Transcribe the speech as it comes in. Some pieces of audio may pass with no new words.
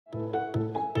Now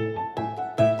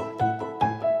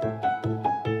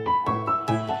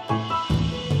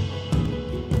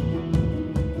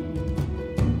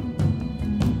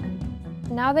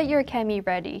that you're Kami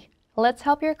ready, let's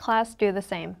help your class do the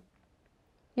same.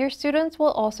 Your students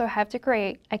will also have to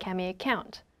create a Kami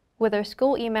account with their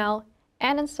school email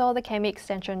and install the Kami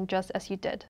extension just as you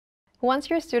did. Once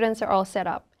your students are all set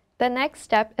up, the next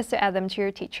step is to add them to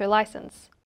your teacher license.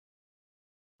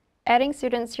 Adding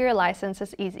students to your license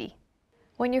is easy.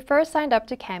 When you first signed up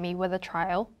to Kami with a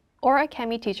trial or a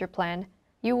Kami teacher plan,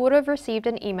 you would have received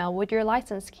an email with your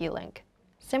license key link.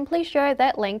 Simply share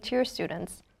that link to your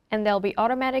students and they'll be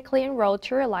automatically enrolled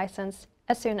to your license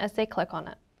as soon as they click on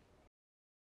it.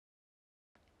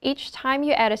 Each time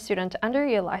you add a student under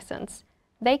your license,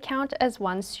 they count as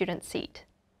one student seat.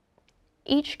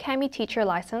 Each Kami teacher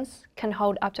license can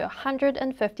hold up to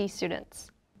 150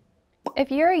 students. If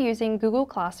you are using Google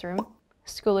Classroom,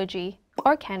 Schoology,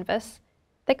 or Canvas,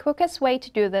 the quickest way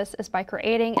to do this is by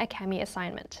creating a Kami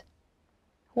assignment.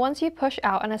 Once you push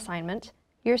out an assignment,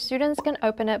 your students can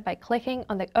open it by clicking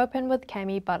on the Open with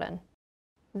Kami button.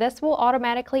 This will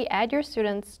automatically add your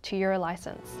students to your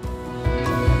license.